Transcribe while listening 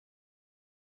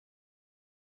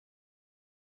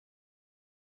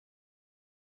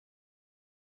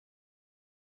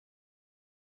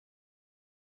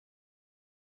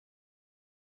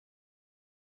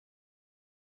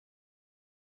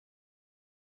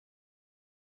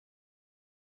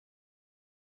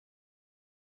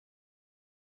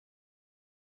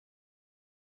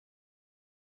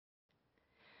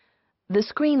The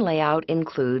screen layout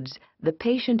includes the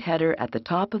patient header at the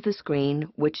top of the screen,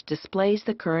 which displays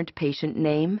the current patient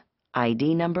name,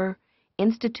 ID number,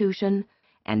 institution,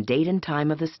 and date and time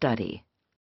of the study.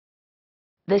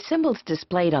 The symbols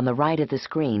displayed on the right of the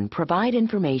screen provide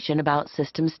information about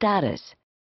system status.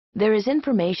 There is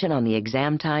information on the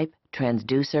exam type,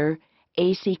 transducer,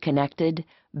 AC connected,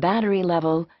 battery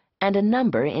level, and a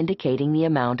number indicating the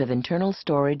amount of internal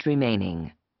storage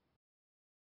remaining.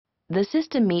 The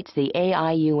system meets the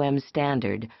AIUM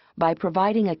standard by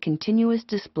providing a continuous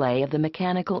display of the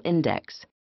mechanical index.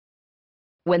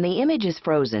 When the image is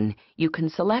frozen, you can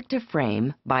select a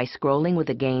frame by scrolling with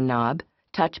the gain knob,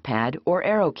 touchpad, or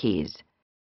arrow keys.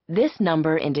 This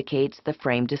number indicates the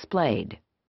frame displayed.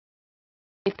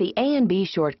 If the A and B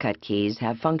shortcut keys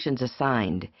have functions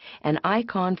assigned, an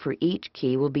icon for each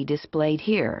key will be displayed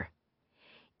here.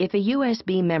 If a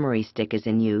USB memory stick is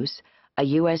in use,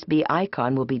 a USB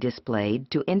icon will be displayed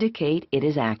to indicate it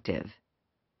is active.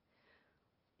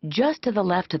 Just to the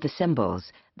left of the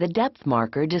symbols, the depth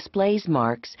marker displays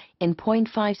marks in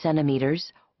 0.5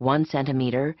 centimeters, 1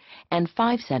 centimeter, and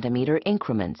 5 centimeter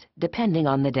increments, depending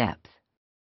on the depth.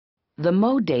 The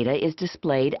mode data is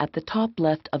displayed at the top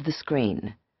left of the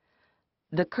screen.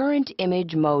 The current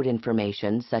image mode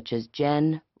information, such as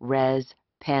Gen, Res,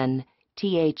 Pen,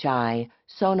 THI,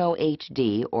 Sono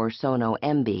HD, or Sono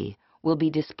MB, will be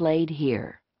displayed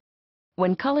here.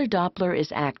 When color Doppler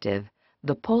is active,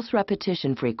 the pulse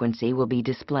repetition frequency will be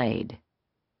displayed.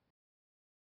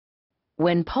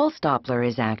 When pulse Doppler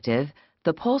is active,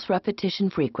 the pulse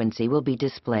repetition frequency will be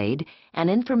displayed, and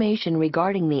information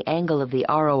regarding the angle of the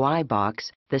ROI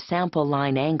box, the sample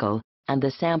line angle, and the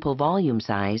sample volume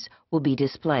size will be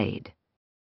displayed.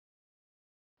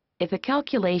 If a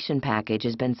calculation package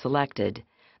has been selected,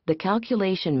 the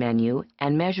calculation menu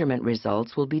and measurement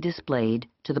results will be displayed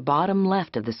to the bottom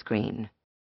left of the screen.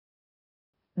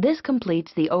 This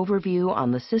completes the overview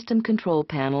on the system control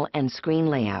panel and screen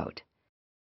layout.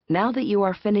 Now that you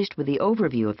are finished with the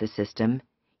overview of the system,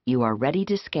 you are ready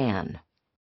to scan.